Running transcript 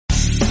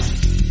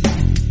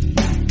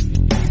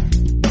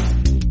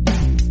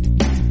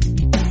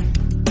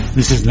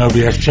This is No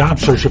BS Job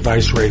Search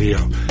Advice Radio,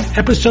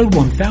 episode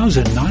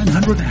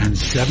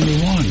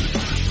 1971.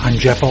 I'm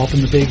Jeff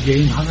Altman, the Big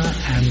Game Hunter,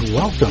 and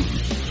welcome.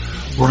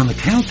 We're on the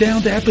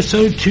countdown to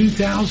episode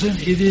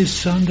 2000. It is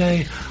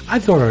Sunday. I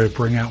thought I would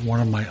bring out one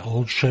of my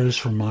old shows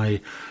from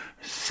my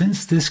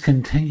since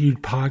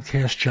discontinued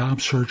podcast, Job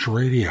Search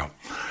Radio.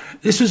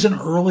 This is an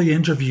early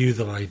interview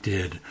that I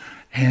did,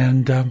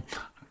 and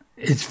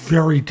it's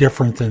very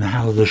different than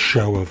how the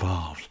show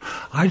evolved.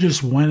 I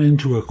just went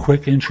into a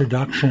quick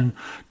introduction,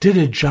 did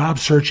a job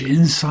search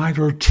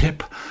insider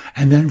tip,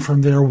 and then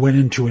from there went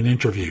into an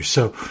interview.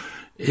 So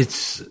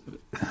it's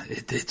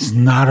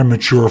not a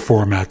mature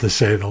format, to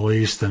say the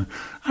least. And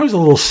I was a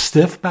little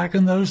stiff back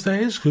in those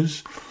days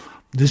because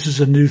this is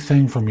a new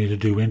thing for me to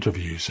do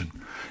interviews. And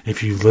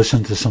if you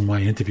listen to some of my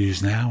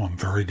interviews now, I'm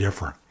very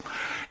different.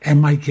 And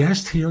my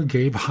guest here,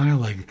 Gabe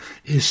Heilig,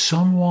 is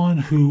someone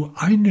who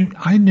I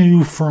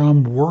knew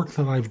from work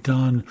that I've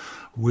done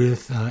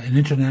with an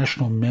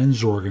international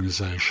men's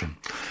organization,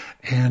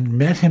 and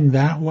met him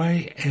that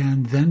way,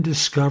 and then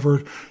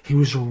discovered he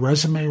was a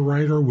resume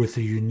writer with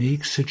a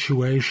unique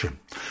situation.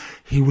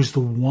 He was the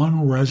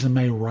one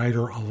resume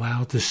writer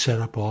allowed to set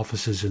up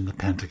offices in the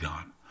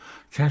Pentagon.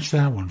 Catch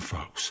that one,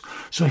 folks.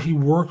 So he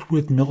worked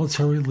with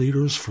military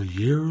leaders for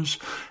years,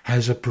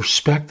 has a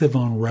perspective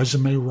on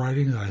resume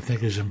writing that I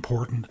think is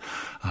important.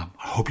 I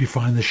hope you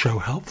find the show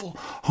helpful.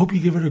 Hope you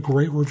give it a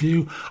great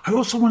review. I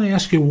also want to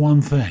ask you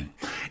one thing.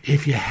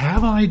 If you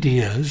have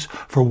ideas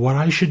for what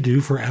I should do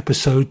for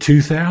episode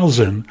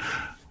 2000,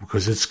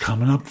 because it's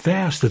coming up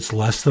fast, it's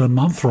less than a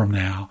month from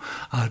now,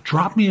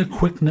 drop me a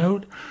quick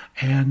note.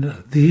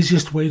 And the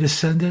easiest way to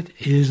send it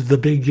is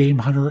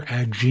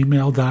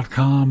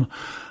thebiggamehunter@gmail.com.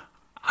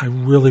 I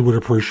really would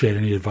appreciate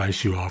any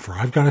advice you offer.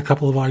 I've got a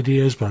couple of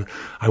ideas, but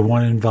I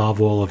want to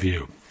involve all of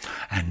you.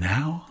 And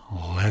now,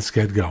 let's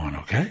get going,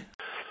 okay?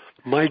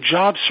 My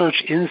job search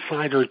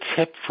insider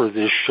tip for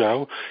this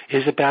show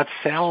is about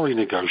salary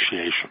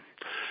negotiation.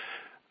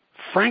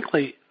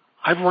 Frankly,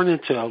 I've run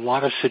into a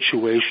lot of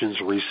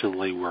situations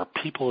recently where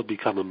people have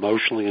become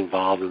emotionally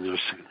involved in their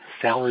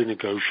salary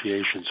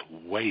negotiations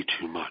way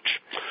too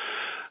much.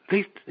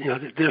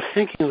 They're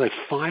thinking like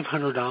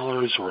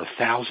 $500 or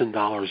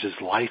 $1,000 is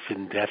life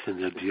and death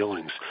in their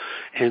dealings,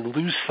 and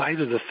lose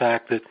sight of the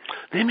fact that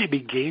they may be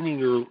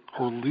gaining or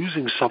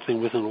losing something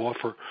with an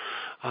offer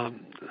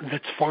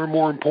that's far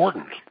more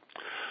important.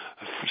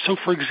 So,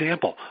 for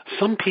example,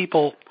 some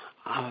people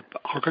are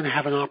going to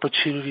have an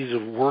opportunity to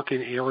work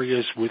in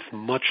areas with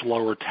much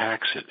lower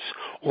taxes,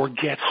 or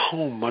get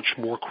home much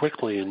more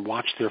quickly and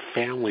watch their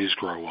families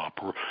grow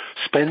up, or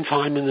spend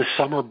time in the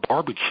summer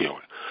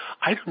barbecuing.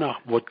 I don't know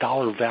what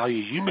dollar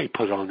value you may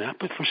put on that,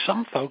 but for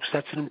some folks,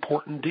 that's an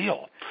important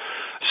deal.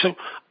 So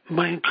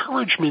my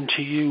encouragement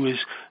to you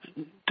is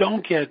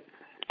don't get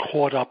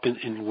caught up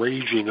in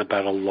raging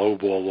about a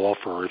lowball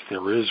offer if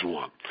there is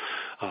one.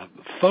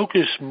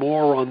 Focus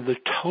more on the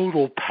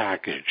total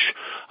package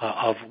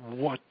of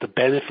what the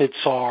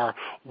benefits are,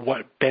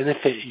 what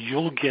benefit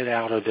you'll get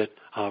out of it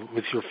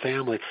with your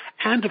family,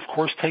 and, of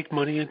course, take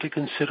money into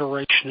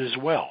consideration as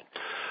well.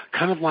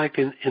 Kind of like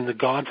in the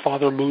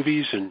Godfather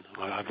movies, and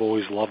I've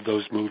always loved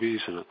those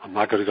movies, and I'm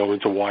not going to go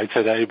into why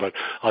today, but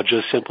I'll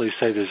just simply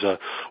say there's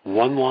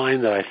one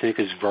line that I think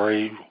is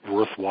very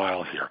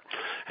worthwhile here,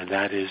 and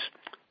that is,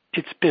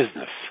 it's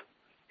business.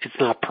 It's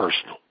not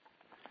personal.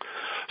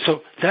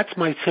 So that's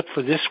my tip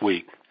for this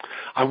week.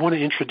 I want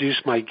to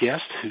introduce my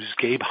guest, who's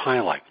Gabe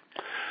Heilig.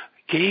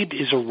 Gabe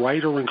is a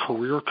writer and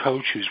career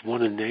coach who's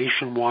won a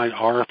nationwide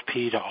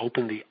RFP to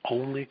open the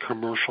only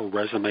commercial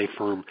resume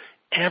firm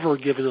ever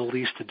given a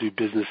lease to do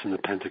business in the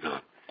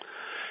Pentagon.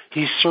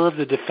 He's served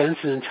the defense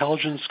and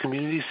intelligence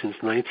community since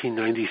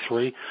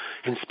 1993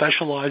 and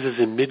specializes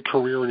in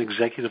mid-career and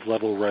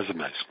executive-level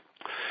resumes.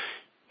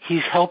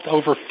 He's helped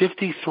over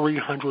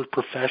 5,300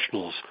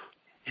 professionals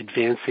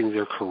advancing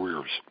their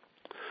careers.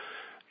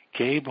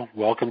 Gabe,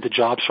 welcome to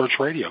Job Search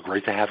Radio.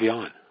 Great to have you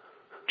on.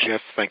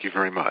 Jeff, thank you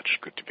very much.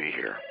 Good to be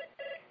here.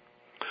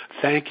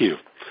 Thank you.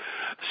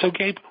 So,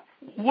 Gabe,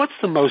 what's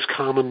the most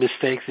common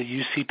mistake that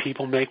you see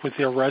people make with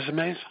their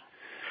resumes?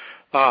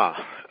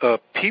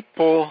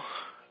 People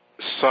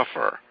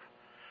suffer,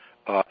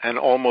 and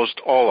almost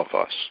all of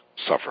us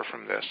suffer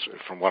from this,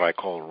 from what I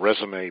call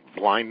resume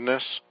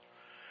blindness,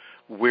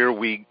 where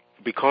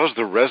because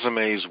the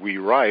resumes we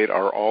write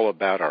are all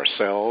about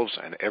ourselves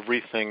and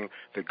everything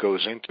that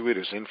goes into it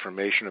is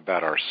information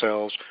about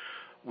ourselves,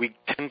 we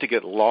tend to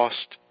get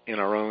lost in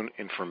our own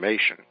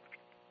information.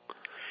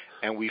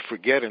 And we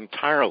forget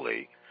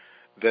entirely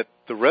that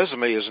the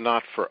resume is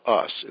not for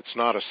us. It's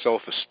not a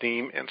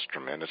self-esteem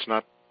instrument. It's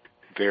not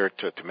there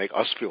to make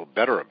us feel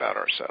better about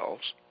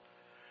ourselves.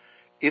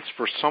 It's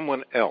for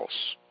someone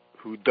else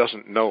who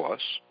doesn't know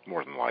us,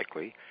 more than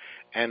likely,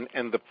 and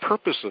the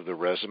purpose of the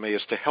resume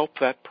is to help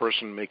that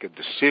person make a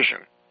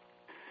decision.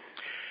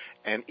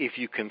 And if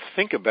you can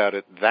think about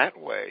it that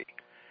way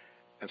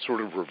and sort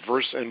of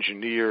reverse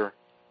engineer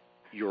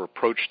your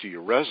approach to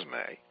your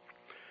resume,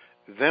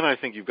 then I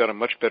think you've got a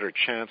much better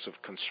chance of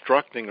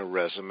constructing a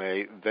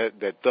resume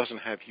that doesn't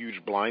have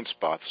huge blind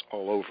spots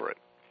all over it.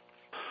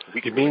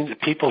 You mean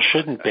that people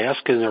shouldn't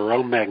bask in their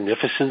own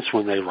magnificence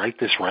when they write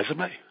this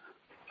resume?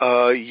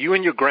 You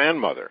and your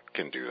grandmother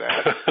can do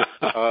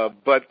that,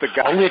 but the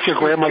guy only if your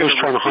grandmother's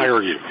trying to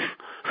hire you.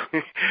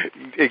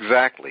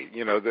 Exactly.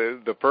 You know,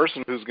 the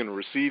person who's going to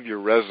receive your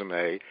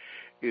resume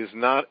is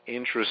not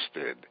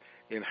interested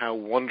in how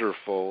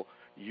wonderful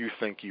you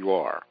think you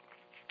are.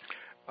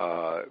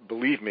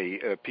 Believe me,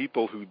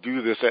 people who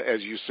do this,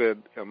 as you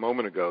said a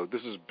moment ago,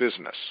 this is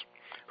business.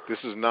 This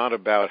is not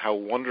about how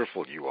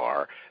wonderful you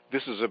are.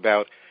 This is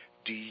about,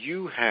 do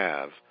you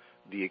have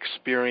the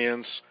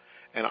experience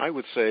and I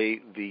would say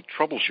the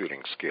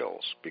troubleshooting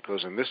skills,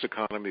 because in this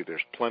economy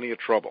there's plenty of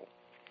trouble.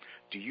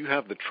 Do you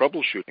have the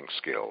troubleshooting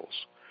skills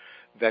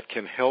that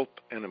can help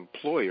an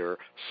employer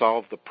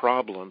solve the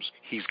problems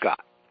he's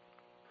got?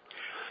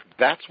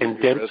 That's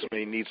what your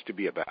resume needs to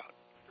be about.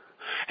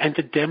 And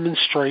to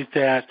demonstrate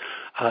that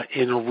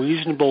in a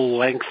reasonable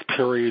length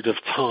period of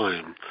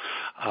time,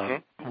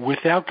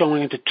 without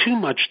going into too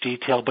much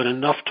detail, but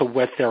enough to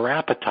whet their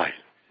appetite.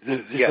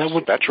 Yes,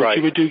 that's right. What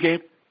you would do,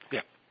 Gabe?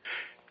 Yeah.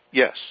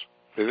 Yes,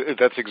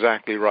 that's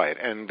exactly right.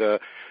 And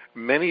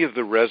many of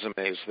the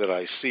resumes that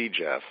I see,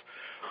 Jeff,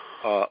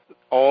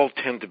 all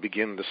tend to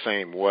begin the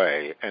same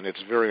way, and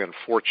it's very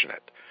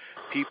unfortunate.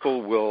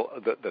 People will,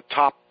 the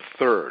top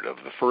third of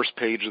the first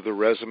page of the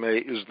resume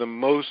is the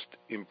most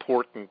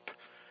important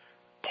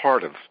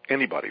part of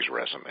anybody's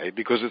resume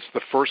because it's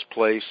the first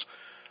place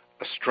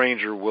a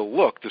stranger will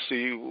look to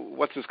see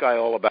what's this guy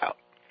all about.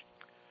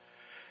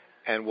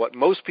 And what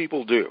most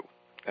people do,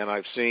 and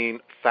I've seen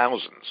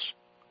thousands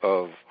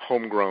of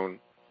homegrown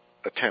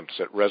attempts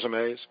at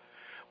resumes,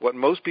 what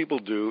most people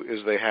do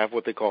is they have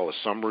what they call a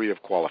summary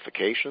of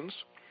qualifications,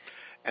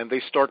 and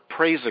they start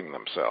praising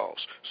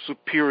themselves.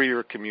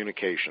 Superior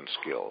communication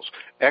skills,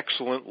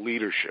 excellent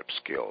leadership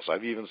skills.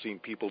 I've even seen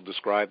people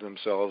describe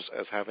themselves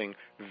as having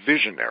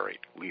visionary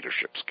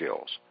leadership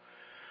skills.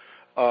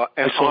 I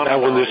saw that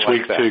one this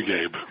week too,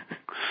 Gabe.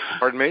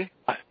 Pardon me?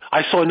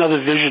 I saw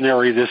another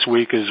visionary this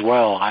week as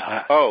well.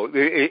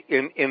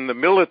 In the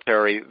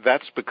military,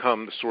 that's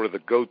become sort of the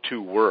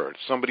go-to word.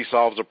 Somebody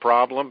solves a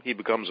problem, he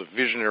becomes a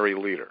visionary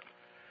leader.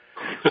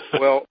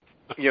 Well,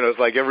 you know, it's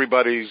like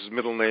everybody's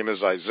middle name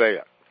is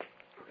Isaiah.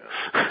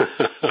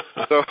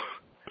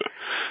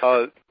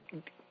 So,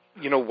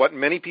 you know, what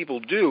many people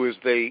do is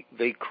they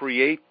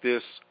create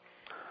this,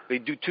 they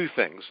do two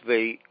things.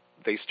 They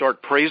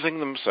start praising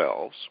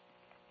themselves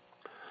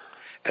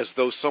as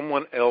though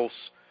someone else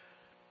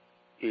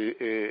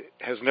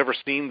has never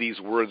seen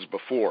these words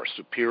before,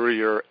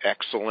 superior,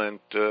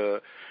 excellent,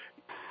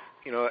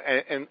 you know,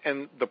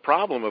 and the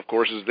problem, of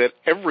course, is that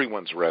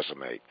everyone's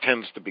resume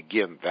tends to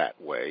begin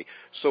that way,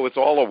 so it's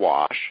all a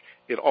wash,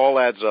 it all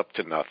adds up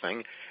to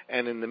nothing,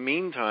 and in the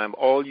meantime,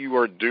 all you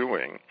are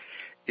doing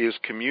is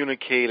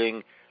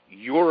communicating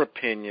your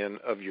opinion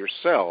of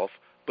yourself,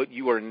 but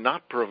you are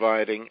not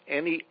providing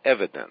any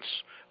evidence.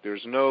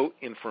 There's no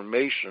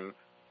information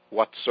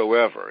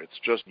whatsoever. It's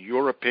just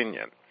your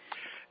opinion.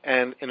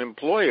 And an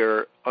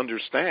employer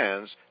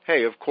understands,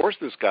 hey, of course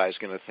this guy's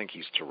going to think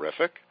he's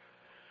terrific,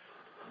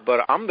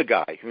 but I'm the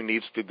guy who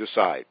needs to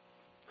decide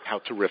how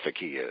terrific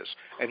he is,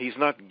 and he's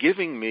not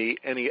giving me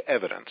any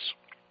evidence.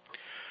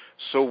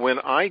 So when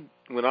I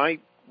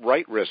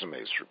write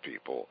resumes for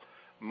people,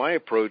 my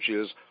approach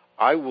is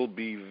I will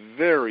be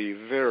very,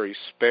 very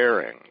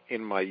sparing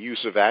in my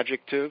use of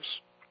adjectives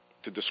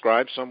to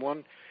describe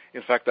someone.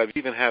 In fact, I've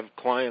even had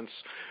clients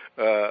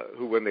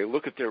who, when they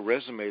look at their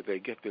resume, they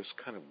get this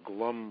kind of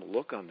glum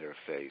look on their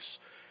face.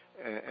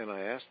 And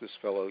I asked this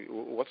fellow,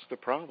 what's the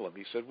problem?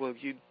 He said, well,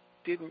 you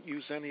didn't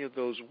use any of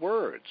those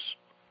words.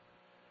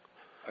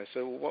 I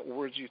said, well, what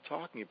words are you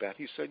talking about?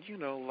 He said, you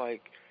know,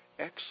 like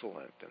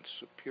excellent and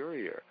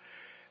superior.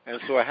 And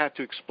so I had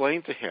to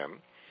explain to him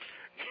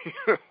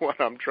what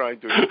I'm trying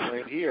to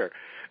explain here,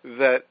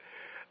 that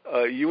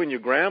you and your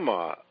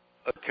grandma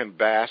can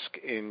bask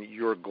in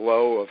your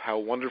glow of how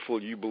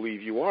wonderful you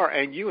believe you are,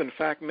 and you, in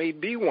fact, may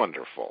be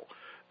wonderful.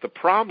 The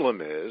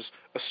problem is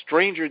a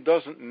stranger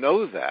doesn't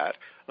know that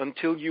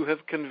until you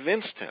have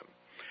convinced him,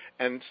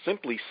 and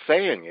simply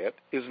saying it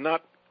is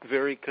not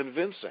very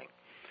convincing.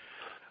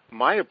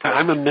 My approach.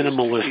 I'm a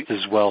minimalist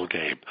as well,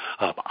 Gabe.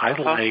 I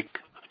like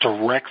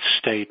direct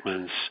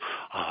statements,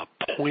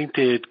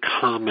 pointed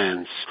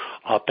comments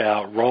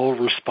about role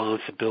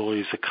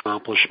responsibilities,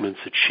 accomplishments,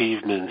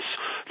 achievements,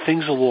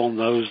 things along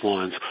those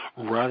lines,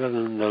 rather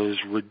than those,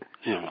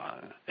 you know,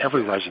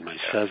 every resume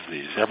says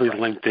these, every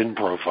LinkedIn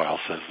profile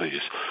says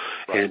these.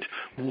 Right.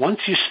 And once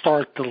you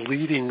start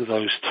deleting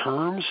those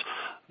terms,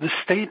 the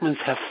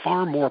statements have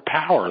far more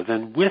power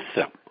than with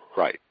them.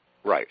 Right,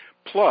 right.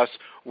 Plus,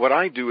 what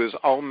I do is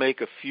I'll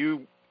make a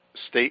few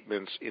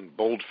statements in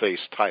boldface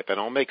type, and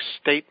I'll make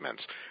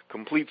statements,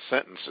 complete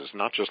sentences,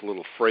 not just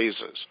little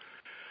phrases.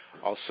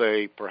 I'll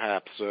say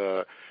perhaps,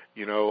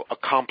 you know,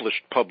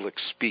 accomplished public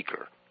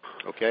speaker,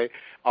 okay?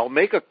 I'll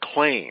make a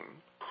claim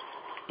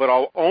But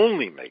I'll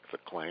only make the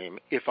claim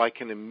if I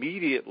can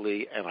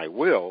immediately, and I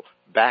will,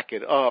 back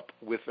it up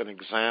with an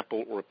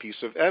example or a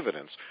piece of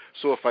evidence.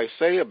 So if I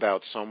say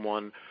about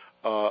someone,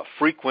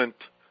 frequent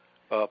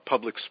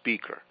public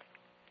speaker,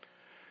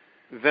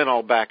 then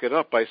I'll back it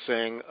up by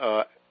saying,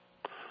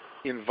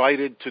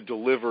 invited to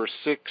deliver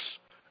 6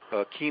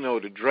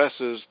 keynote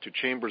addresses to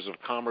chambers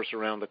of commerce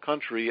around the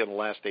country in the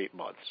last 8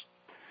 months.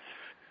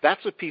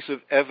 That's a piece of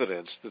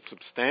evidence that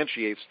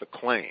substantiates the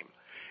claim.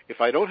 If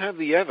I don't have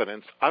the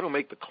evidence, I don't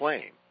make the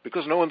claim,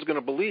 because no one's going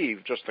to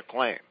believe just the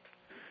claim.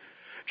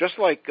 Just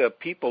like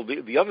people,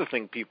 the other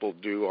thing people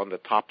do on the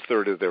top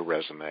third of their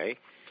resume,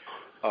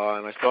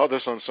 and I saw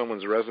this on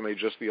someone's resume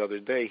just the other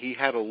day, he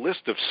had a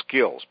list of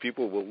skills.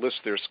 People will list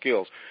their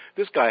skills.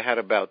 This guy had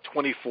about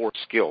 24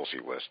 skills he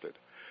listed.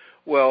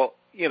 Well,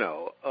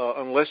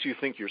 unless you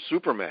think you're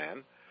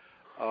Superman,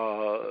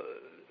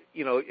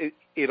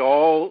 it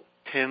all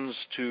tends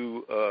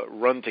to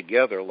run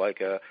together like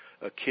a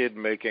kid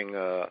making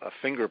a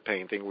finger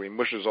painting where he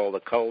mushes all the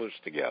colors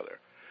together.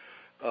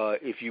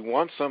 If you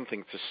want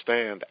something to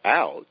stand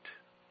out,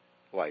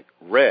 like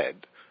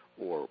red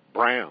or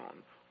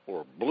brown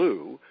or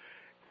blue,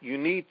 you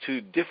need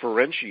to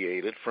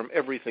differentiate it from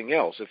everything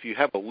else. If you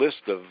have a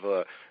list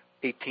of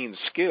 18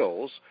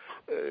 skills,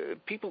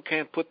 people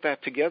can't put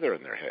that together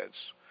in their heads.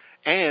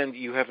 And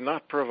you have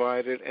not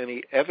provided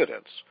any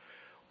evidence.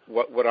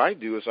 What I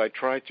do is I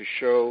try to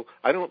show,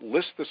 I don't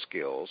list the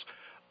skills,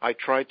 I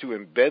try to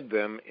embed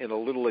them in a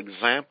little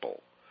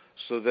example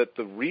so that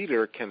the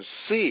reader can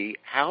see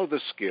how the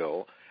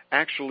skill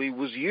actually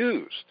was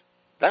used.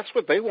 That's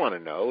what they want to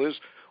know, is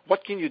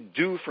what can you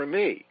do for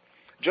me?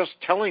 Just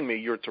telling me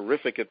you're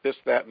terrific at this,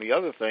 that, and the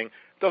other thing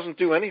doesn't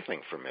do anything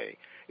for me.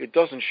 It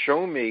doesn't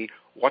show me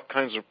what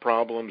kinds of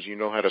problems you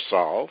know how to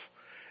solve,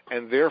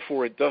 and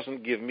therefore it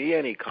doesn't give me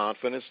any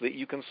confidence that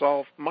you can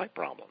solve my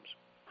problems.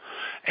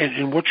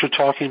 And what you're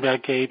talking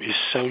about, Gabe, is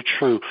so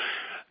true.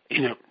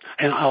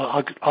 And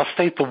I'll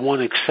state the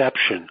one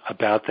exception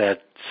about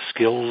that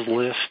skills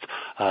list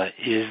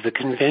is the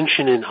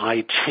convention in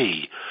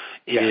IT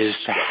is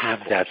to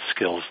have that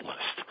skills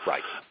list.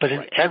 Right. But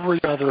in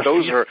every other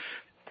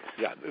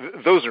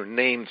those are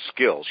named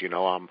skills.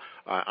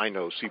 I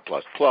know C++,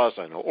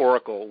 I know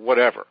Oracle,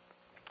 whatever.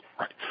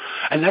 Right.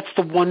 And that's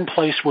the one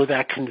place where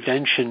that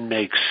convention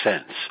makes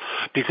sense,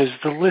 because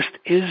the list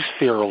is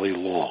fairly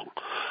long.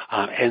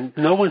 And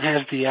no one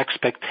has the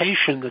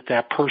expectation that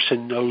that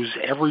person knows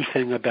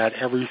everything about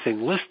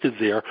everything listed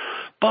there,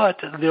 but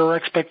their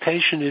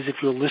expectation is if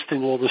you're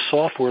listing all the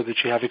software that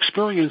you have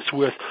experience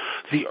with,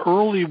 the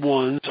early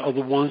ones are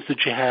the ones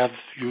that you have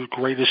your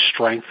greatest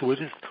strength with,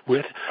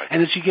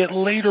 and as you get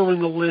later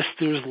in the list,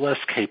 there's less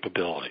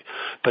capability.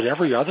 But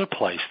every other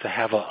place to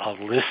have a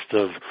list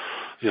of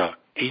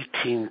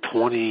 18,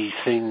 20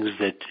 things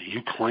that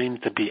you claim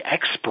to be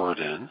expert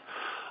in,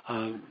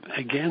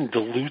 again,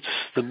 dilutes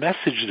the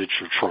message that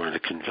you're trying to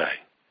convey.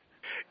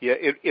 Yeah,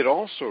 it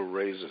also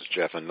raises,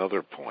 Jeff,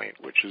 another point,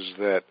 which is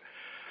that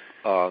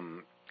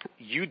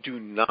you do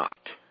not,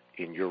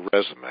 in your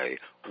resume,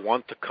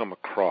 want to come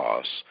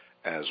across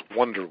as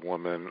Wonder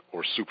Woman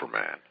or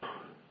Superman.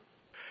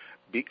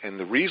 And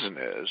the reason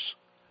is,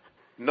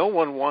 no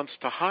one wants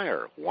to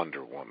hire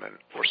Wonder Woman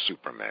or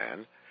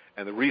Superman.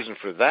 And the reason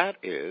for that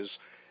is,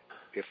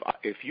 if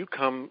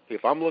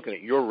I'm looking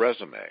at your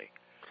resume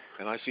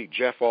and I see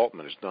Jeff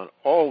Altman has done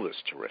all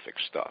this terrific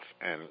stuff,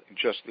 and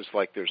just it's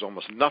like there's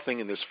almost nothing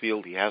in this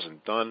field he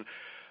hasn't done,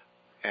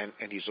 and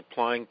he's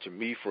applying to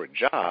me for a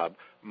job,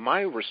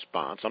 my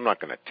response, I'm not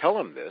going to tell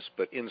him this,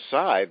 but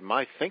inside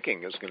my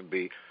thinking is going to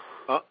be,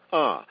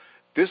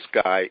 this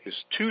guy is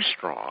too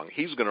strong.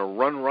 He's going to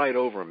run right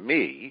over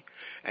me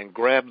and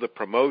grab the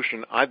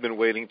promotion I've been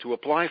waiting to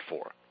apply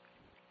for.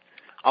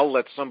 I'll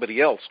let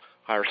somebody else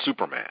hire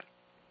Superman.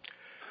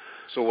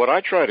 So what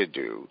I try to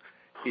do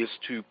is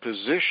to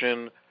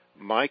position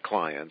my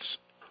clients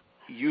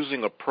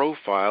using a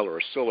profile or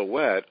a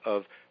silhouette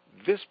of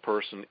this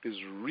person is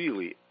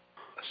really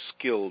a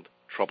skilled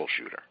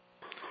troubleshooter.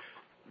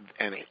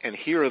 And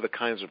here are the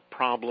kinds of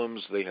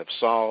problems they have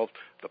solved,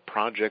 the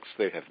projects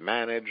they have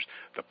managed,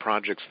 the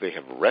projects they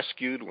have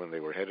rescued when they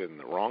were headed in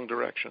the wrong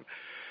direction.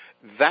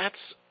 That's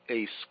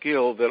a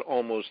skill that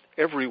almost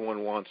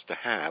everyone wants to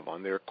have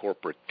on their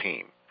corporate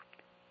team.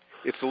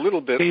 It's a little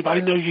bit Dave, I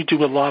know you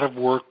do a lot of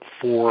work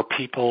for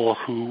people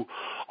who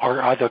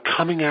are either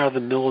coming out of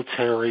the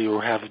military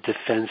or have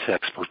defense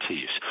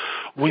expertise.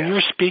 When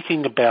you're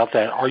speaking about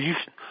that, are you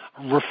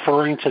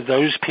referring to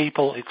those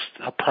people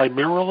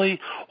primarily,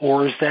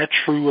 or is that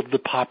true of the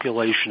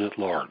population at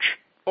large?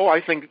 Oh,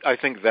 I think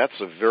that's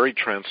a very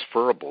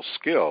transferable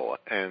skill,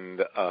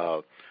 and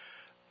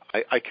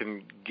I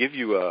can give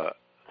you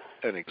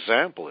an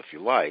example if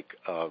you like.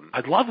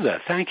 I'd love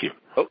that. Thank you.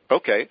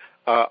 Okay.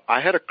 I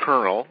had a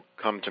colonel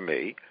come to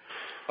me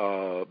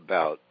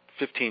about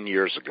 15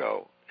 years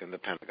ago in the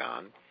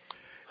Pentagon.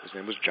 His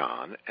name was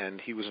John,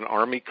 and he was an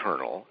Army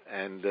colonel.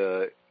 And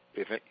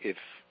if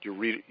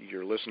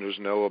your listeners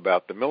know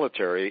about the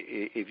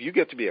military, if you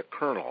get to be a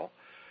colonel,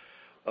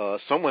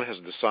 someone has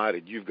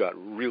decided you've got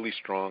really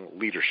strong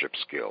leadership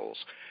skills,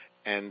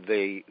 and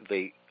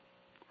they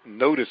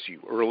notice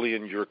you early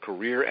in your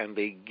career, and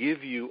they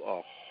give you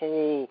a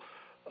whole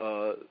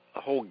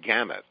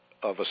gamut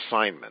of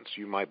assignments.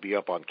 You might be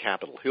up on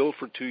Capitol Hill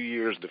for 2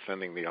 years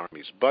defending the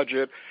Army's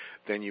budget.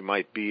 Then you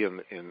might be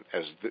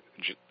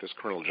this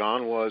Colonel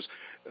John was,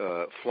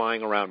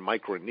 flying around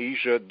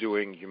Micronesia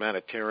doing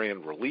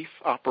humanitarian relief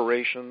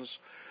operations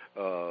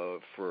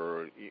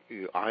for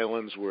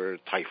islands where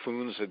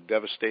typhoons had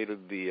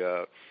devastated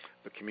the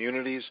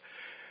communities.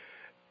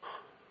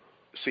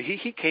 So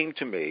he came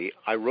to me,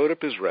 I wrote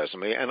up his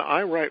resume, and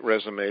I write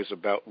resumes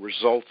about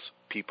results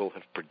people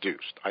have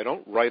produced. I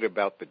don't write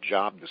about the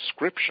job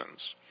descriptions.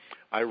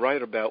 I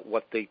write about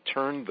what they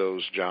turned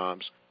those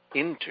jobs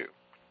into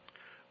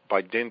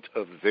by dint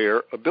of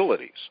their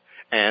abilities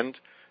and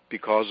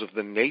because of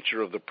the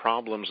nature of the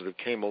problems that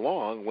came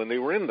along when they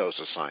were in those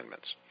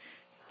assignments.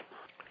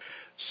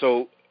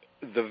 So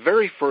the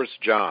very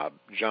first job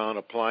John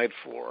applied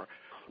for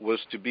was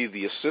to be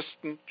the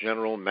assistant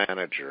general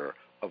manager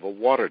of a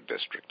water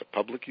district, a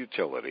public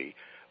utility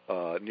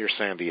near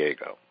San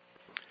Diego.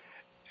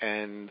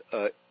 And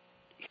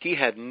he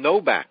had no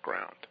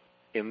background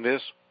in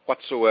this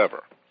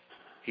whatsoever.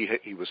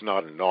 He was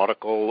not a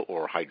nautical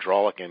or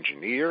hydraulic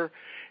engineer.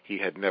 He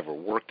had never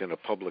worked in a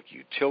public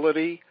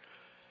utility.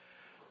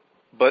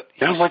 But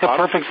sounds like a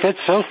perfect fit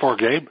so far,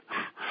 Gabe.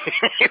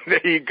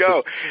 There you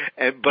go.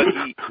 But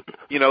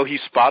he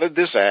spotted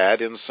this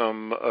ad in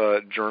some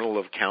journal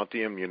of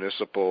county and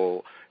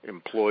municipal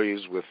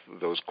employees with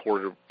those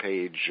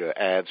quarter-page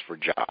ads for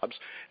jobs,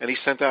 and he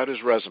sent out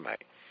his resume.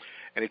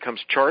 And he comes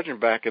charging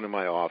back into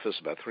my office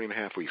about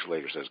 3.5 weeks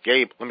later, says,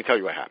 "Gabe, let me tell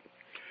you what happened."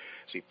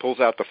 So he pulls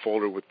out the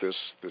folder with this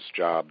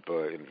job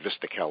in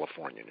Vista,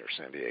 California, near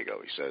San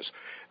Diego. He says,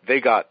 they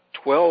got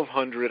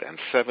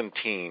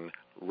 1,217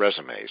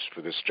 resumes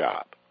for this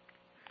job.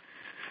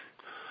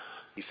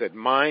 He said,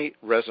 my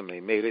resume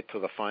made it to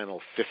the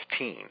final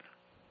 15.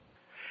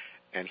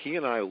 And he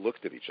and I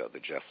looked at each other,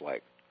 Jeff,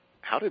 like,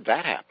 how did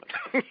that happen?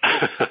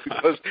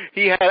 Because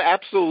he had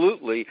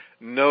absolutely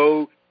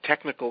no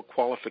technical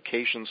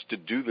qualifications to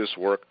do this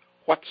work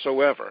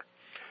whatsoever.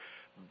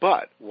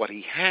 But what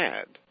he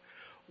had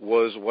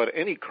was what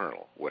any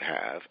colonel would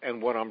have,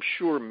 and what I'm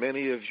sure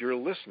many of your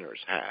listeners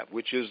have,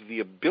 which is the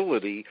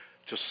ability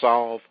to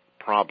solve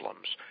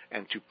problems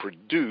and to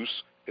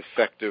produce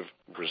effective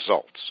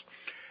results.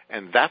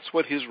 And that's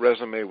what his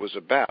resume was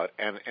about.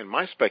 And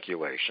my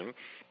speculation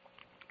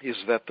is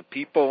that the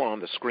people on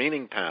the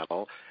screening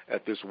panel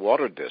at this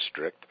water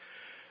district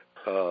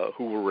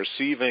who were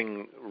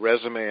receiving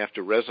resume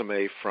after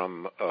resume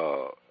from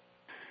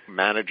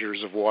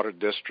managers of water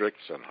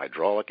districts and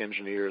hydraulic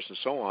engineers and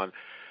so on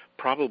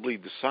probably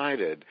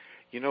decided,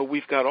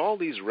 we've got all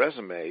these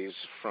resumes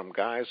from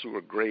guys who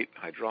are great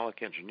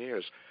hydraulic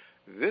engineers.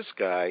 This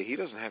guy, he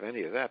doesn't have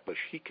any of that, but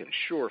he can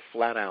sure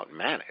flat out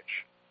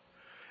manage.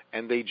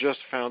 And they just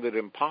found it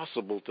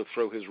impossible to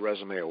throw his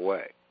resume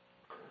away.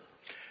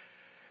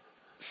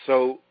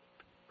 So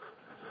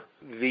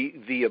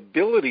the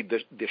ability,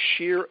 the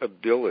sheer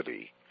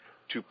ability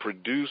to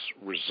produce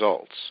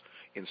results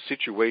in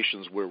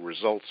situations where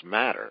results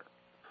matter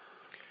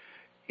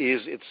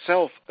is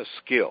itself a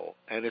skill,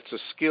 and it's a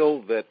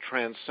skill that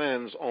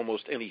transcends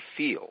almost any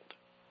field.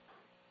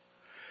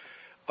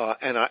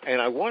 And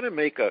I want to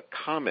make a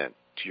comment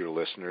to your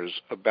listeners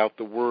about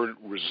the word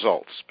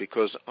results,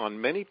 because on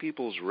many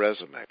people's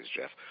resumes,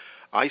 Jeff,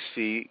 I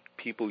see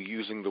people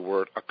using the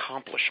word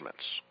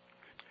accomplishments.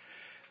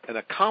 An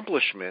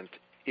accomplishment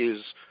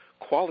is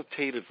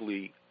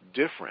qualitatively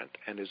different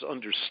and is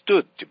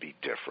understood to be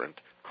different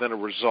than a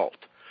result.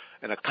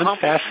 I'm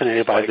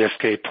fascinated by this,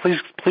 Gabe.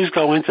 Please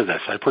go into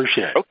this. I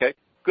appreciate it. Okay,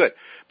 good.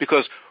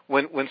 Because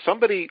when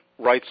somebody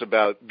writes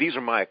about, these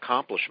are my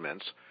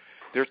accomplishments,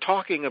 they're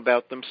talking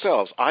about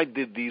themselves. I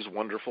did these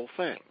wonderful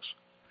things.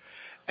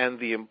 And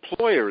the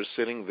employer is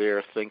sitting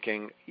there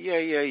thinking,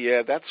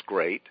 yeah, that's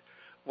great.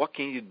 What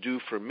can you do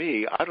for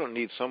me? I don't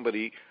need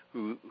somebody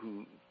who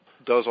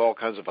does all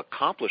kinds of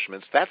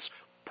accomplishments. That's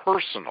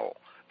personal.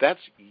 That's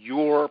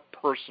your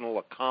personal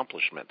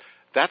accomplishment.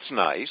 That's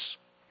nice,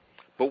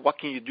 but what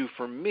can you do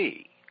for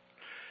me?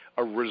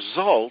 A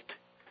result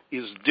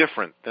is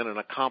different than an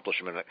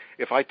accomplishment.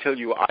 If I tell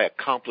you I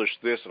accomplished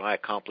this and I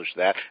accomplished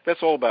that,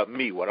 that's all about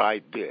me, what I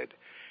did.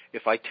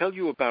 If I tell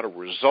you about a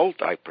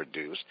result I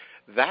produced,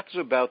 that's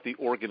about the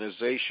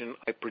organization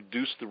I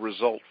produced the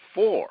result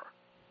for.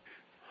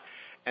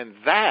 And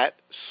that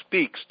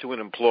speaks to an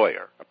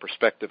employer, a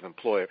prospective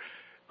employer,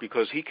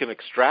 because he can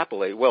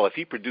extrapolate, well, if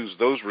he produced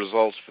those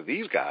results for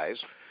these guys,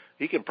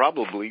 he can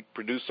probably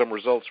produce some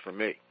results for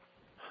me.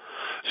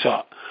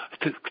 So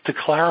to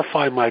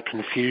clarify my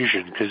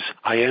confusion, because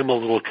I am a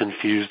little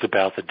confused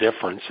about the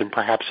difference, and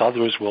perhaps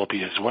others will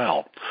be as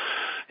well.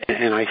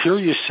 And I hear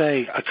you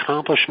say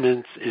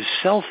accomplishment is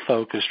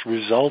self-focused,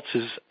 results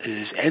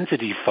is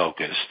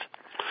entity-focused.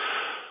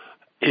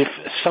 If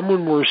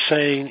someone were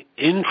saying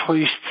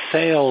increased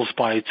sales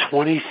by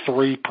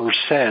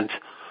 23%,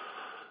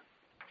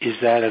 is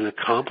that an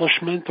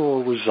accomplishment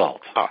or a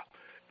result?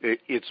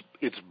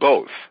 It's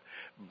both.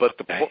 But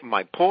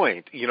my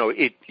point,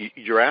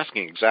 you're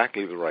asking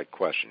exactly the right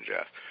question,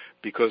 Jeff,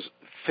 because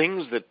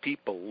things that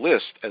people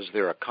list as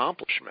their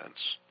accomplishments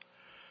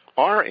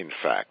are, in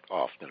fact,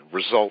 often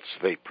results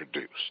they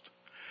produced.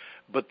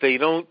 But they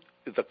don't,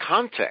 the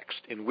context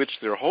in which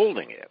they're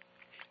holding it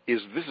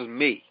is, this is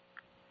me.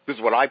 This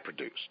is what I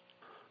produced.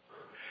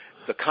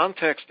 The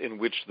context in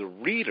which the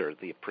reader,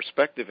 the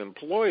prospective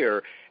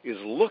employer, is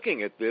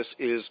looking at this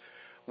is,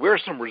 where are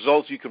some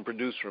results you can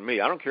produce for me?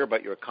 I don't care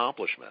about your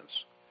accomplishments.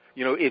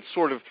 It's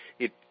sort of,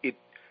 it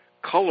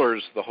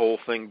colors the whole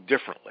thing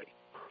differently.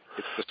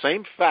 It's the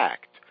same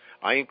fact.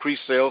 I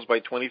increased sales by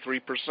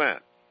 23%.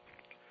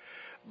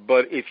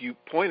 But if you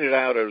point it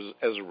out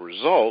as a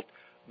result,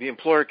 the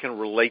employer can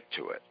relate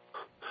to it.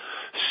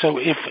 So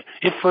if,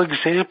 for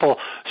example,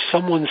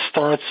 someone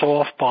starts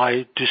off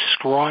by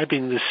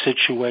describing the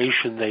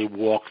situation they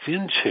walked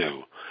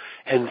into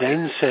and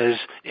then says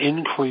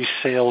increase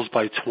sales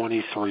by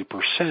 23%,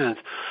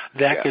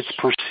 that gets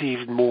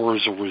perceived more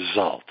as a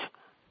result.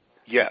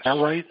 Yes. Is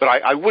that right? But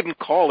I wouldn't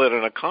call it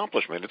an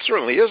accomplishment. It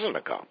certainly is an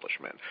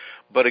accomplishment.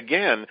 But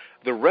again,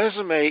 the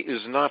resume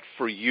is not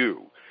for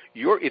you.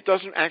 It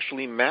doesn't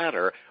actually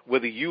matter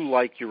whether you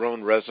like your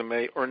own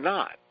resume or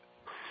not,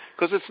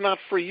 because it's not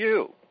for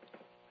you.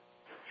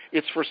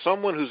 It's for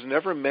someone who's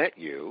never met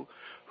you,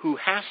 who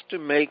has to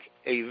make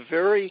a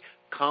very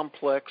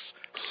complex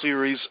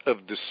series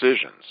of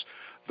decisions.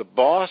 The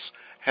boss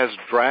has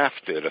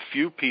drafted a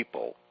few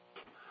people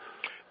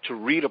to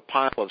read a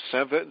pile of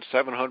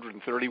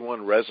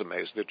 731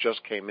 resumes that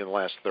just came in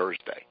last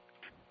Thursday.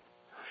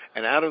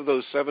 And out of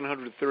those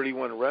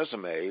 731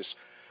 resumes,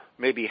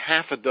 maybe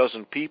half a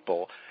dozen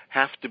people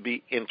have to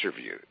be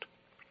interviewed.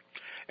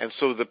 And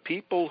so the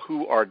people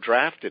who are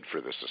drafted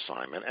for this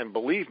assignment, and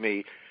believe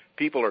me,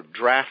 people are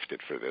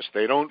drafted for this.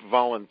 They don't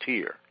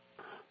volunteer.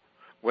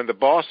 When the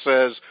boss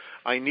says,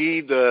 I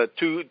need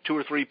two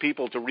or three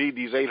people to read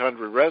these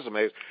 800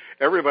 resumes,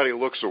 everybody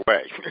looks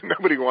away.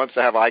 Nobody wants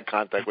to have eye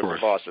contact with the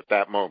boss at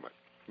that moment,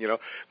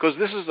 because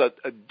this is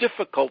a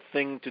difficult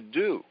thing to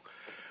do.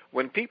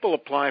 When people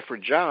apply for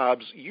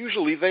jobs,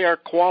 usually they are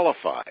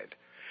qualified.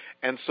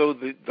 And so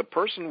the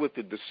person with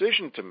the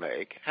decision to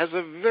make has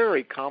a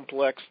very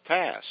complex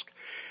task.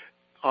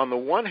 On the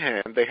one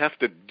hand, they have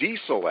to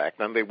deselect,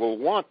 and they will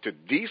want to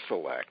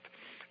deselect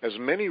as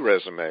many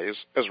resumes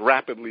as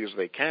rapidly as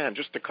they can,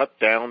 just to cut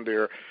down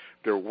their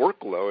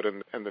workload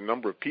and the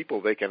number of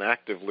people they can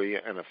actively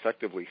and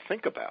effectively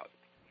think about.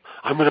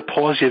 I'm going to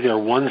pause you there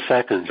 1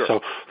 second. Sure. So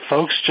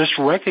folks, just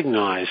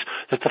recognize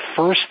that the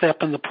first step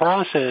in the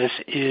process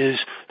is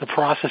the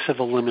process of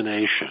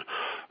elimination.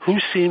 Who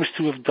seems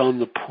to have done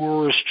the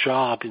poorest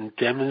job in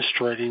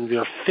demonstrating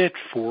their fit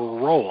for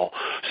a role,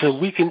 so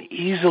we can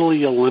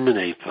easily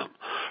eliminate them.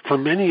 For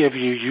many of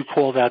you, you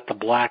call that the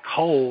black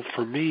hole.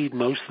 For me,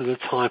 most of the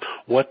time,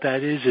 what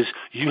that is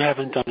you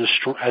haven't done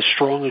as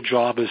strong a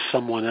job as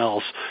someone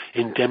else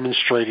in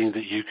demonstrating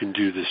that you can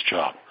do this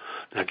job.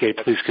 Now, Gabe,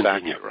 please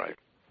continue. Exactly right.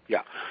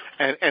 Yeah.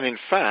 And in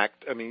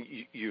fact, I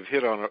mean, you've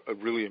hit on a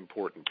really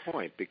important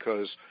point,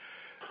 because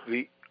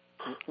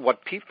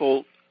what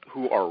people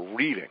who are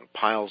reading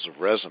piles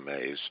of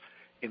resumes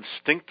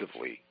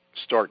instinctively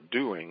start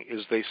doing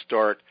is they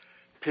start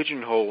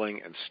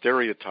pigeonholing and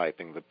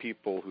stereotyping the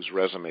people whose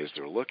resumes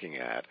they're looking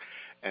at,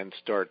 and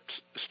start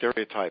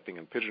stereotyping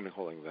and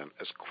pigeonholing them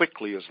as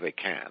quickly as they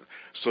can,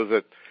 so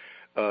that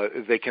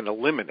they can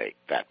eliminate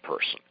that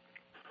person.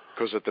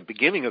 Because at the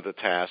beginning of the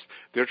task,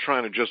 they're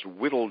trying to just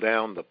whittle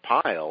down the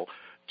pile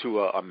to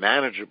a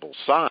manageable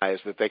size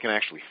that they can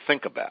actually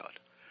think about.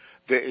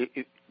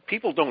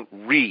 People don't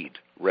read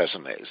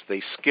resumes.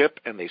 They skip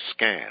and they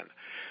scan.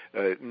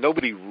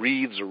 Nobody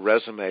reads a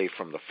resume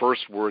from the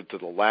first word to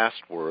the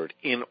last word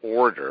in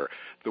order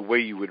the way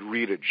you would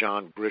read a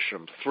John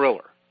Grisham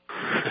thriller.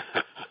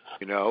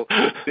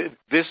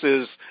 This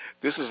is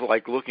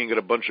like looking at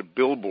a bunch of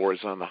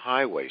billboards on the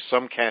highway.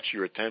 Some catch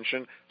your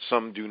attention,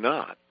 some do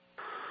not.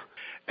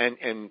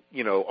 And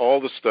all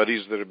the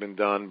studies that have been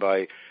done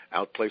by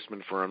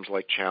outplacement firms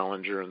like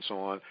Challenger and so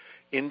on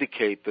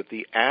indicate that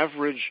the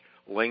average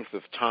length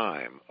of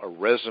time a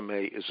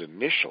resume is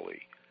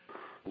initially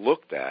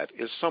looked at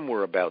is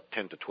somewhere about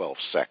 10 to 12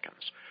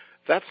 seconds.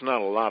 That's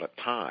not a lot of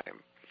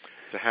time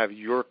to have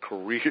your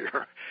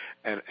career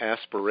and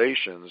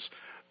aspirations,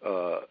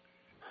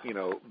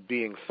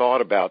 being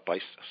thought about by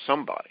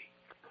somebody.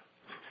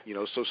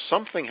 So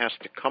something has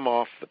to come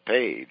off the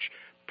page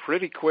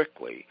pretty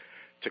quickly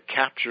to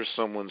capture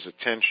someone's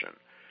attention,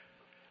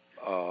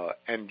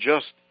 and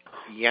just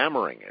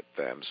yammering at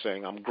them,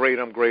 saying, I'm great,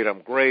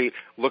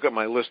 look at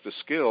my list of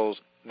skills,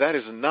 that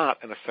is not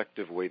an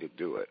effective way to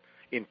do it,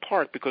 in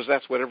part because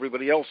that's what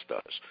everybody else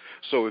does.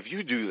 So if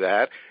you do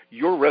that,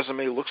 your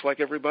resume looks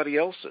like everybody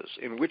else's,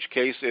 in which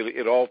case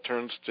it all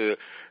turns to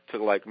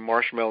like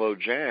marshmallow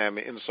jam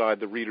inside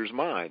the reader's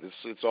mind.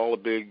 It's all a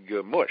big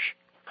mush.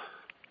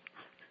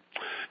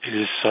 It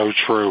is so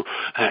true.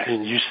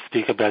 And you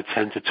speak about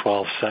 10 to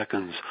 12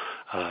 seconds.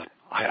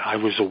 I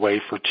was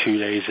away for 2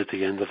 days at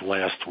the end of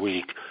last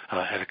week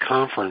at a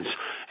conference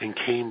and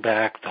came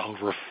back to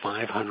over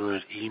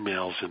 500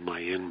 emails in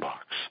my inbox.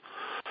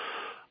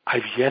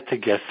 I've yet to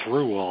get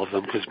through all of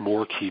them because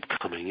more keep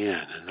coming in,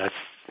 and that's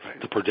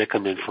the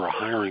predicament for a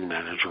hiring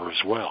manager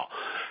as well.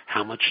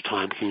 How much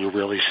time can you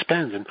really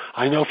spend? And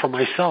I know for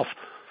myself,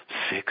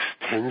 6,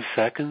 10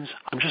 seconds,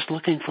 I'm just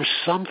looking for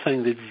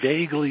something that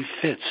vaguely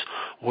fits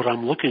what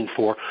I'm looking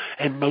for,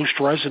 and most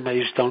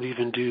resumes don't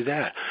even do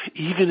that.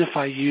 Even if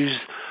I use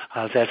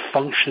that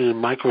function in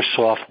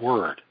Microsoft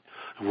Word,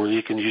 where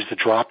you can use the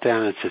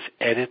drop-down and it says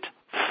Edit,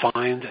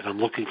 Find, and I'm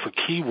looking for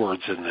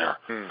keywords in there.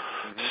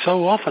 Mm-hmm.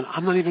 So often,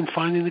 I'm not even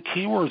finding the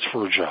keywords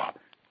for a job.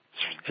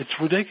 It's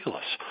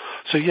ridiculous.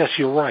 So yes,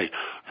 you're right.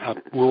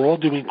 We're all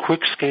doing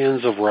quick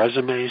scans of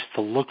resumes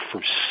to look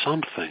for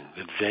something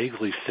that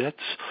vaguely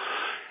fits,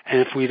 and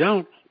if we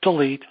don't,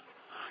 delete.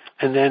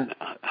 And then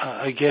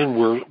again,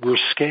 we're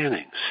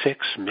scanning 6,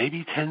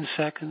 maybe 10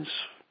 seconds,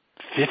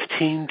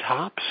 15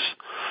 tops,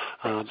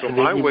 and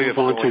then we move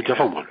on to a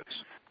different one.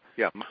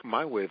 Yeah,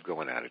 my way of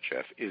going at it,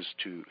 Jeff, is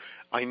to,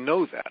 I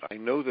know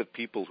that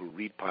people who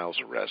read piles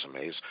of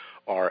resumes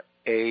are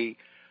in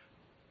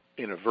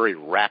a very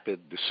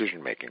rapid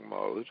decision-making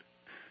mode,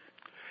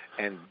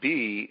 and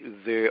B,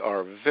 they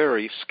are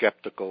very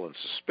skeptical and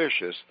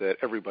suspicious that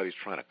everybody's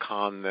trying to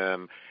con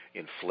them,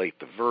 inflate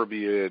the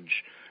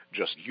verbiage,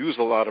 just use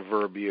a lot of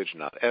verbiage,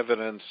 not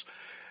evidence.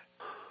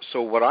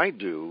 So what I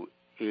do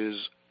is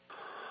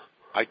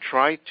I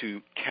try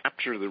to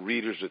capture the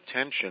reader's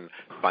attention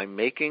by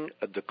making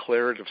a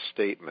declarative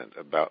statement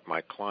about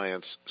my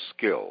client's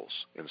skills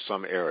in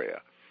some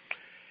area,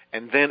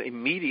 and then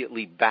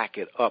immediately back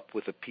it up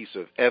with a piece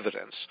of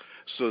evidence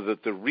so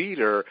that the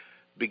reader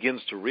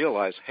begins to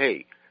realize,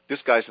 hey, this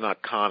guy's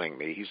not conning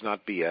me, he's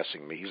not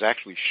BSing me, he's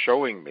actually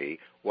showing me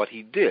what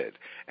he did,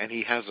 and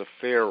he has a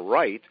fair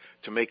right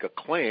to make a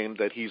claim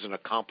that he's an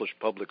accomplished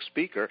public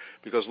speaker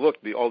because, look,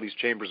 all these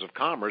chambers of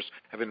commerce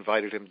have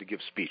invited him to give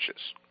speeches.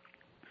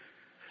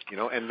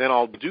 And then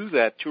I'll do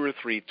that 2 or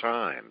 3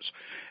 times,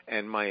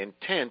 and my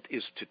intent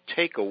is to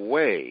take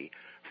away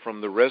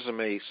from the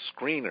resume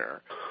screener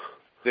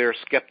their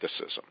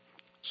skepticism.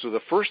 So the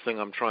first thing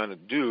I'm trying to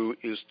do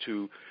is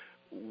to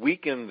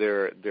weaken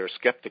their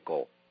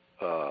skeptical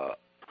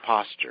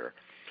posture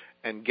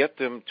and get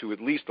them to at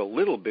least a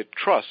little bit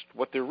trust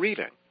what they're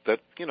reading,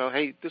 that,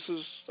 hey,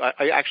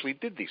 I actually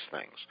did these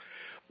things.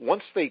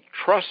 Once they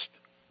trust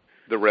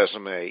the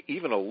resume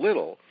even a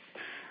little,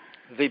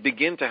 they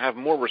begin to have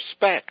more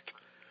respect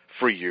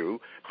for you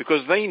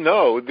because they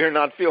know they're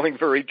not feeling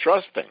very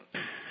trusting.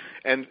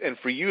 And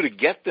for you to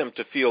get them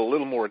to feel a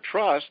little more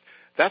trust,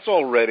 that's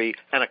already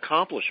an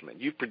accomplishment.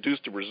 You've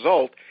produced a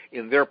result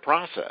in their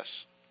process.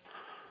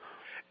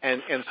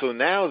 And so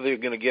now they're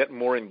going to get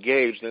more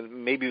engaged,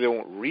 and maybe they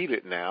won't read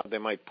it now. They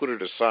might put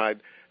it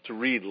aside to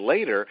read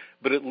later,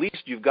 but at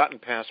least you've gotten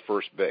past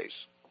first base.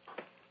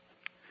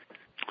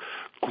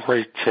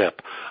 Great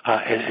tip.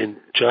 And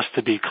just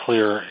to be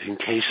clear, in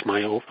case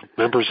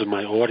members of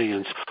my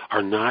audience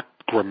are not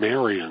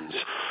grammarians,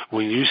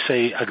 when you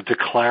say a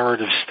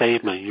declarative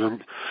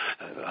statement,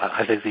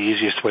 I think the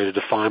easiest way to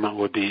define that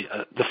would be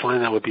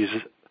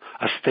as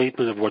a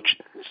statement of what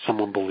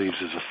someone believes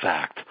is a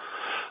fact.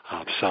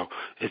 So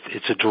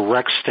it's a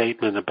direct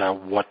statement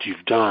about what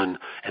you've done,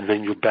 and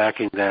then you're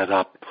backing that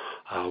up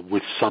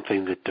with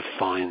something that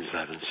defines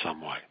that in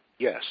some way.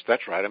 Yes,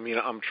 that's right. I mean,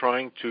 I'm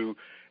trying to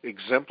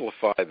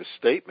exemplify the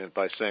statement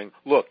by saying,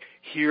 look,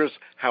 here's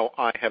how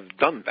I have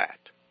done that.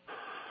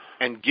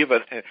 And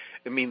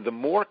the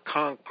more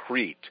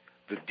concrete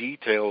the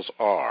details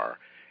are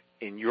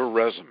in your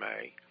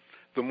resume,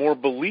 the more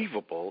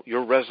believable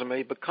your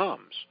resume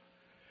becomes.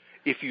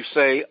 If you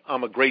say,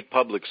 I'm a great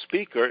public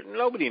speaker,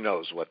 nobody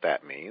knows what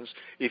that means.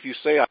 If you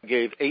say, I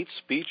gave 8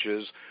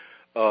 speeches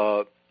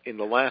in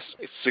the last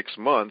 6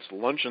 months,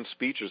 luncheon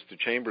speeches to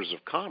chambers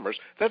of commerce,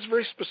 that's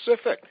very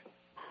specific.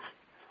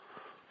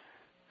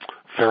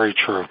 Very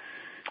true.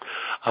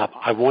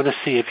 I want to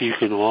see if you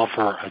can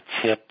offer a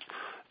tip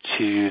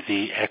to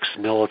the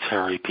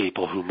ex-military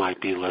people who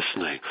might be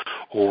listening,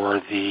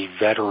 or the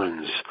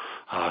veterans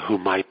who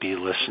might be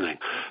listening,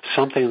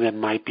 something that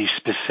might be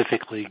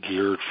specifically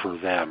geared for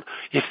them,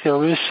 if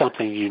there is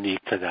something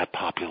unique to that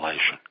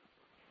population.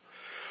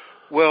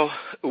 Well,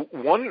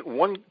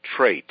 one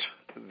trait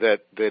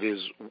that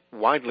is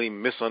widely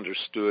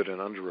misunderstood and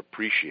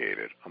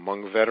underappreciated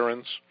among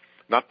veterans,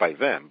 not by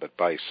them, but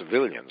by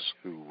civilians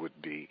who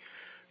would be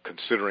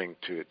considering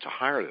to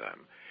hire them,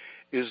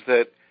 is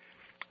that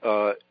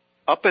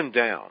up and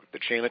down the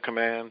chain of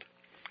command,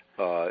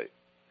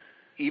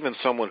 even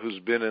someone who's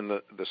been in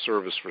the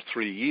service for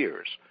 3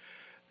 years,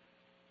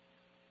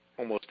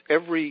 almost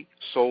every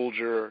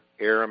soldier,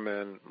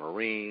 airman,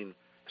 Marine,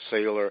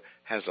 sailor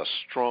has a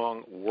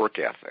strong work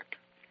ethic,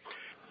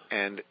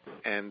 and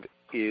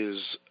is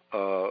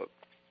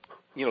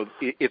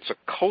it's a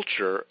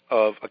culture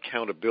of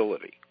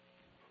accountability.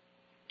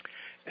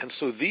 And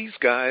so these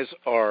guys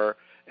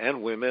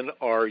and women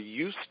are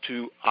used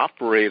to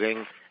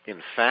operating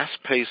in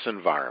fast-paced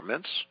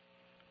environments,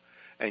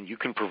 and you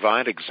can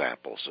provide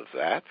examples of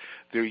that.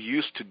 They're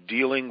used to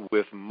dealing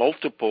with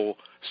multiple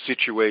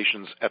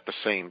situations at the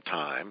same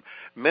time.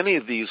 Many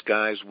of these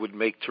guys would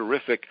make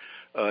terrific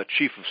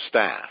chief of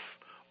staff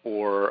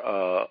or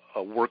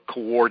a work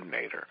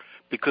coordinator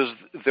because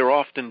they're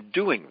often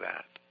doing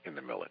that in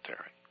the military.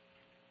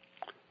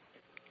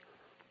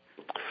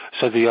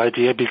 So the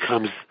idea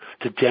becomes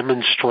to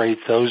demonstrate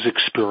those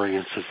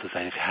experiences that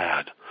they've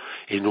had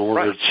in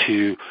order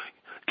to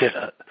get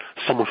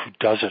someone who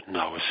doesn't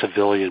know, a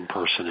civilian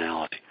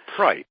personality.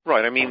 Right.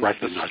 I mean,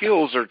 the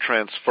skills are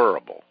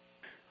transferable.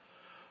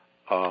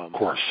 Of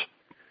course.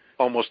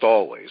 Almost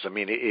always. I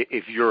mean,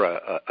 if you're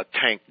a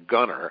tank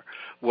gunner,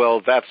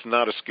 well, that's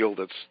not a skill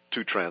that's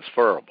too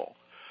transferable.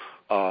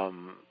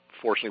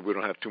 Fortunately, we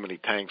don't have too many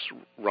tanks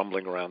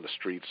rumbling around the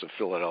streets of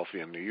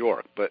Philadelphia and New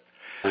York. But,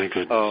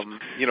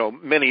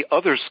 many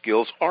other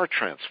skills are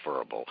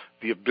transferable.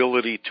 The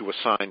ability to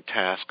assign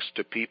tasks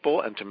to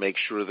people and to make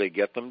sure they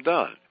get them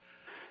done.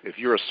 If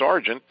you're a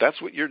sergeant,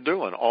 that's what you're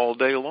doing all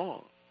day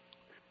long.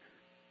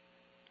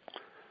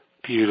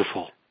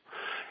 Beautiful.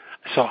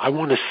 So I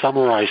want to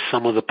summarize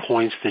some of the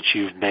points that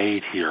you've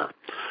made here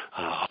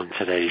on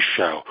today's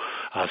show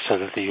so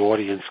that the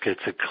audience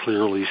gets it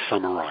clearly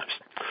summarized.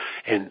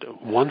 And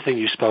one thing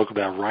you spoke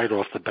about right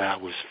off the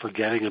bat was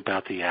forgetting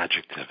about the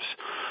adjectives.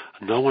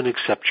 No one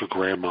except your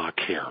grandma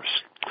cares.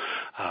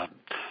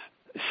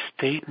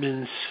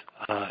 Statements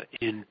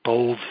in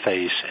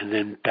boldface and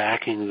then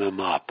backing them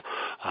up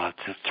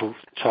to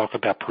talk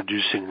about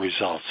producing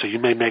results. So you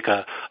may make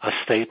a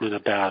statement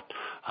about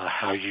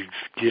how you've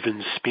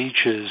given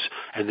speeches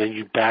and then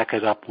you back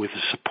it up with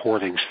a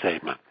supporting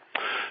statement.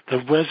 The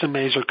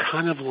resumes are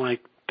kind of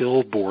like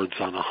billboards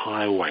on a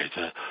highway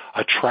to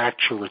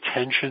attract your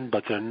attention,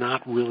 but they're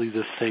not really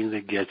the thing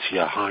that gets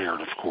you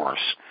hired, of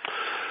course.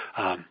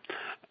 And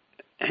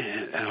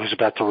I was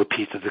about to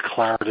repeat the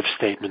declarative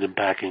statement and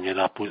backing it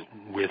up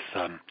with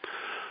a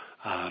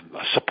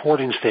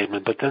supporting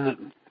statement, but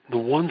then the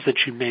ones that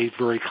you made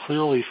very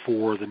clearly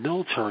for the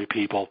military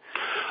people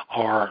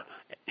are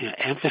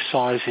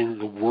emphasizing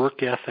the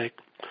work ethic,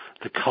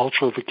 the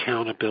culture of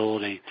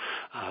accountability,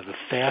 the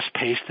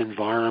fast-paced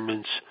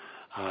environments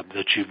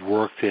that you've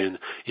worked in.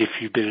 If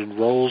you've been in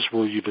roles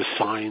where you've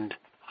assigned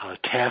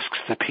tasks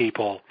to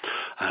people,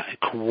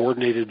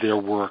 coordinated their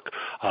work,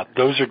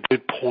 those are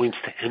good points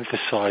to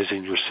emphasize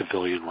in your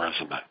civilian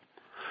resume.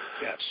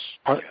 Yes.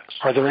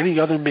 Are there any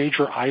other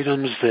major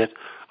items that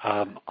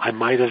I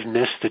might have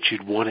missed that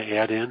you'd want to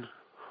add in?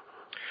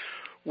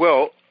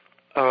 Well,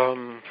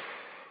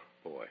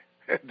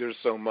 there's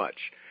so much.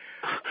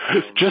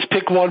 Just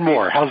pick one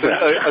more. How's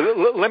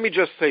that? Let me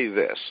just say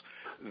this,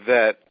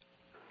 that,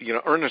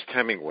 Ernest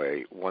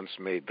Hemingway once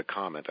made the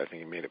comment, I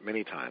think he made it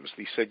many times,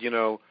 he said,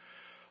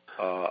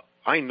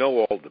 I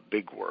know all the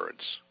big words.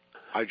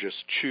 I just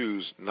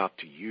choose not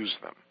to use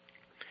them.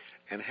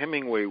 And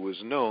Hemingway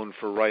was known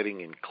for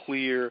writing in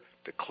clear,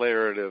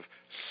 declarative,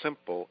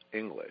 simple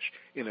English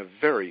in a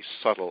very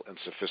subtle and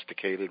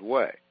sophisticated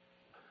way.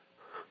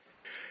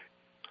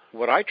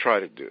 What I try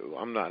to do,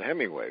 I'm not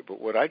Hemingway,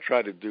 but what I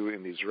try to do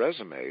in these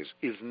resumes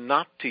is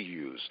not to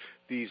use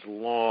these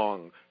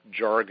long,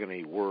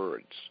 jargony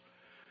words,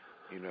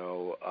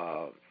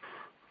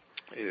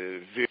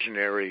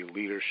 visionary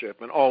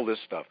leadership and all this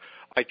stuff.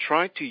 I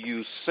try to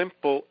use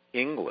simple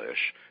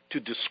English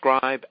to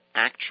describe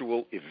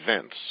actual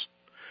events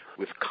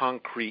with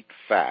concrete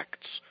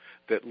facts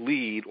that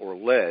lead or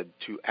led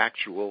to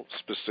actual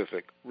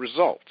specific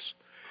results.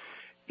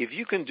 If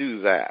you can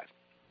do that,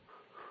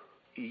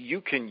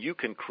 you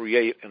can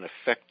create an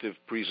effective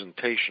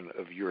presentation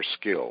of your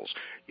skills.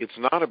 It's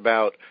not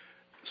about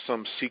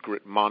some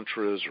secret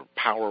mantras or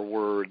power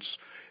words.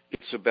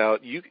 It's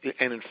about you,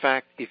 and in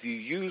fact, if you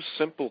use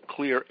simple,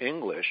 clear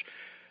English,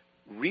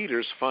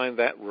 readers find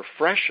that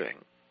refreshing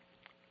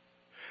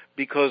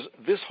because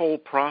this whole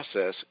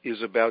process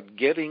is about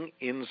getting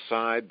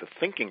inside the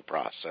thinking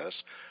process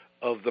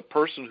of the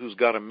person who's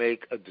got to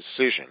make a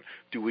decision.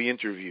 Do we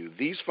interview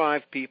these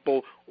 5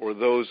 people or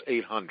those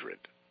 800?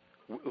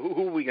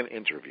 Who are we going to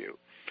interview?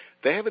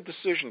 They have a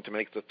decision to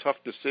make. It's a tough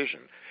decision.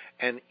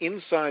 And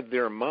inside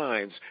their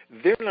minds,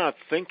 they're not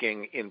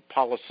thinking in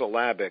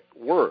polysyllabic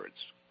words.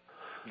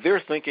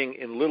 They're thinking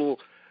in little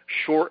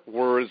short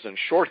words and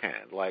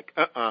shorthand, like,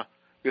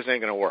 this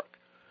ain't going to work.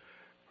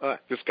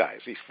 This guy,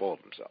 he's full of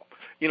himself.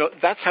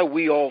 That's how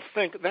we all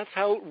think. That's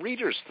how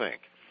readers think.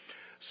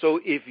 So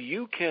if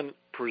you can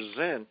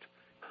present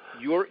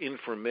your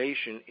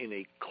information in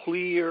a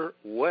clear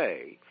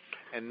way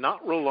and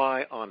not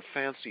rely on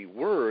fancy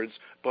words,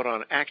 but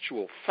on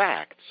actual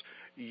facts,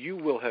 you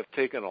will have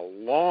taken a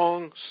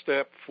long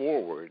step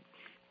forward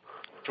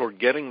toward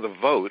getting the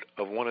vote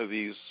of one of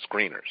these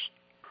screeners.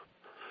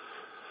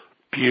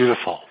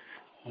 Beautiful.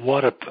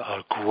 What a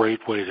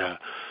great way to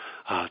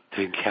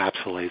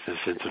encapsulate this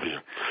interview.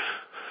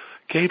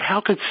 Gabe, how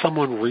could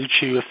someone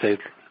reach you if they'd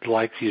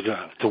like you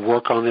to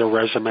work on their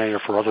resume or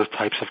for other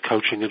types of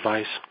coaching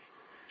advice?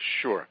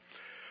 Sure.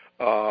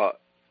 I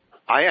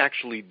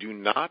actually do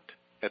not,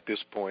 at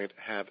this point,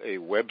 have a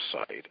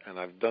website, and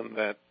I've done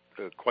that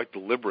quite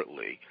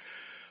deliberately,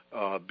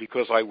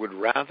 because I would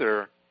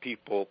rather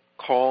people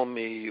call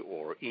me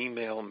or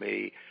email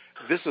me.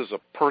 This is a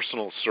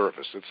personal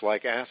service. It's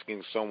like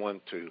asking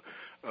someone to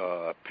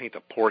paint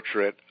a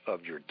portrait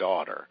of your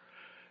daughter.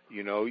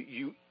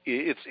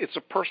 It's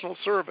a personal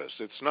service.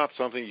 It's not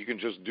something you can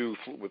just do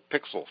with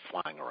pixels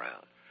flying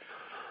around.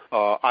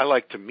 I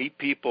like to meet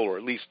people or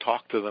at least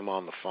talk to them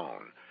on the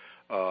phone.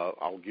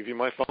 I'll give you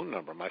my phone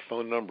number. My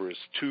phone number is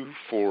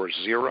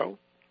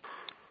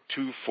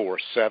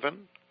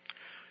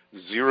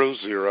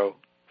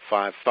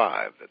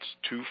 240-247-0055. That's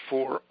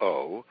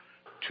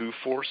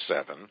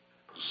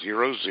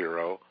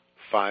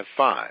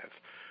 240-247-0055.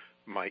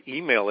 My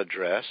email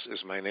address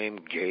is my name,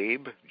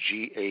 Gabe,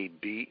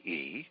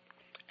 Gabe,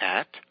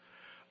 at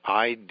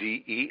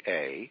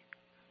IDEADESIGN,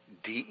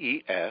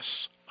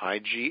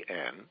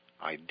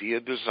 Idea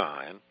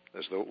Design,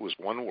 as though it was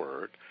one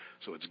word.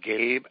 So it's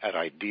Gabe at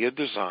Idea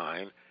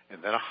Design,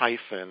 and then a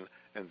hyphen,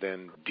 and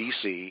then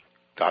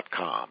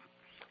DC.com.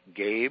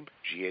 Gabe,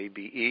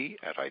 Gabe,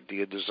 at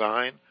Idea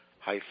Design,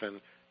 hyphen,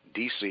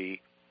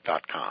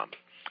 DC.com.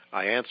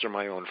 I answer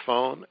my own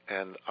phone,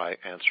 and I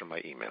answer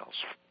my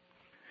emails.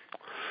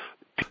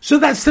 So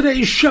that's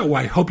today's show.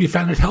 I hope you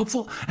found it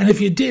helpful. And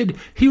if you did,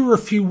 here are a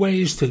few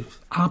ways to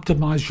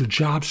optimize your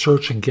job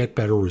search and get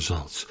better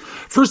results.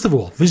 First of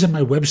all, visit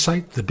my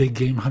website,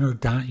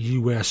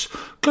 thebiggamehunter.us.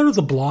 Go to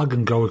the blog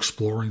and go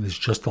exploring. There's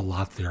just a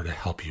lot there to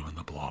help you in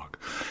the blog.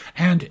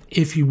 And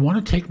if you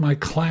want to take my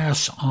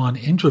class on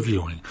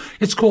interviewing,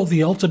 it's called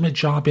the Ultimate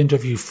Job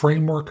Interview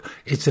Framework.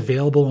 It's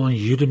available on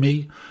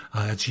Udemy.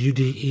 It's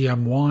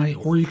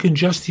UDEMY, or you can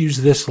just use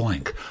this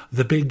link,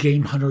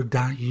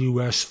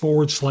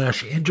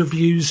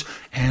 thebiggamehunter.us/interviews,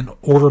 and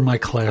order my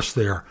class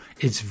there.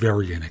 It's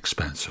very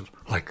inexpensive,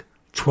 like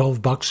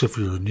 $12 if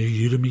you're a new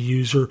Udemy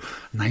user,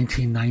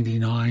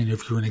 $19.99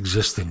 if you're an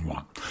existing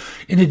one.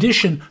 In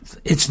addition,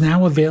 it's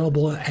now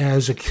available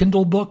as a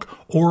Kindle book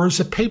or as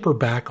a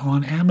paperback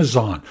on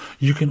Amazon.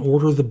 You can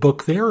order the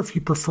book there if you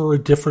prefer a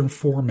different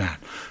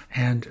format.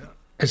 And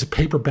as a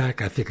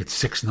paperback, I think it's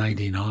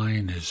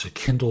 $6.99. As a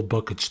Kindle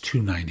book, it's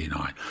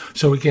 $2.99.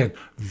 So again,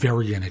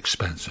 very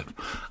inexpensive.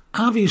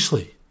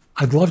 Obviously,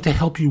 I'd love to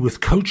help you with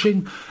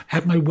coaching.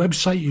 At my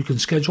website, you can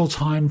schedule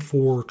time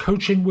for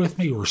coaching with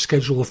me or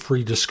schedule a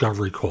free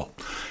discovery call.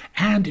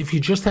 And if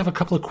you just have a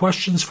couple of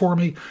questions for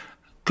me,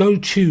 go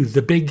to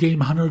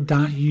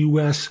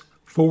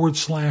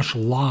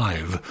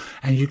thebiggamehunter.us/live,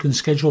 and you can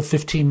schedule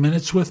 15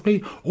 minutes with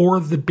me, or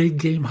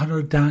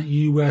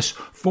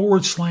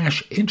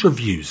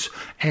thebiggamehunter.us/interviews.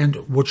 And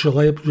what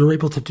you're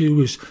able to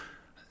do is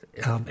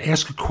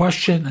ask a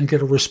question and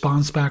get a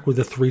response back with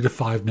a 3 to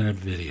 5 minute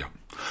video.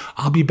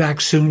 I'll be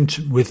back soon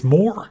with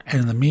more,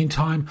 and in the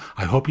meantime,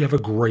 I hope you have a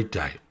great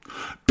day.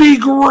 Be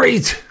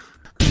great!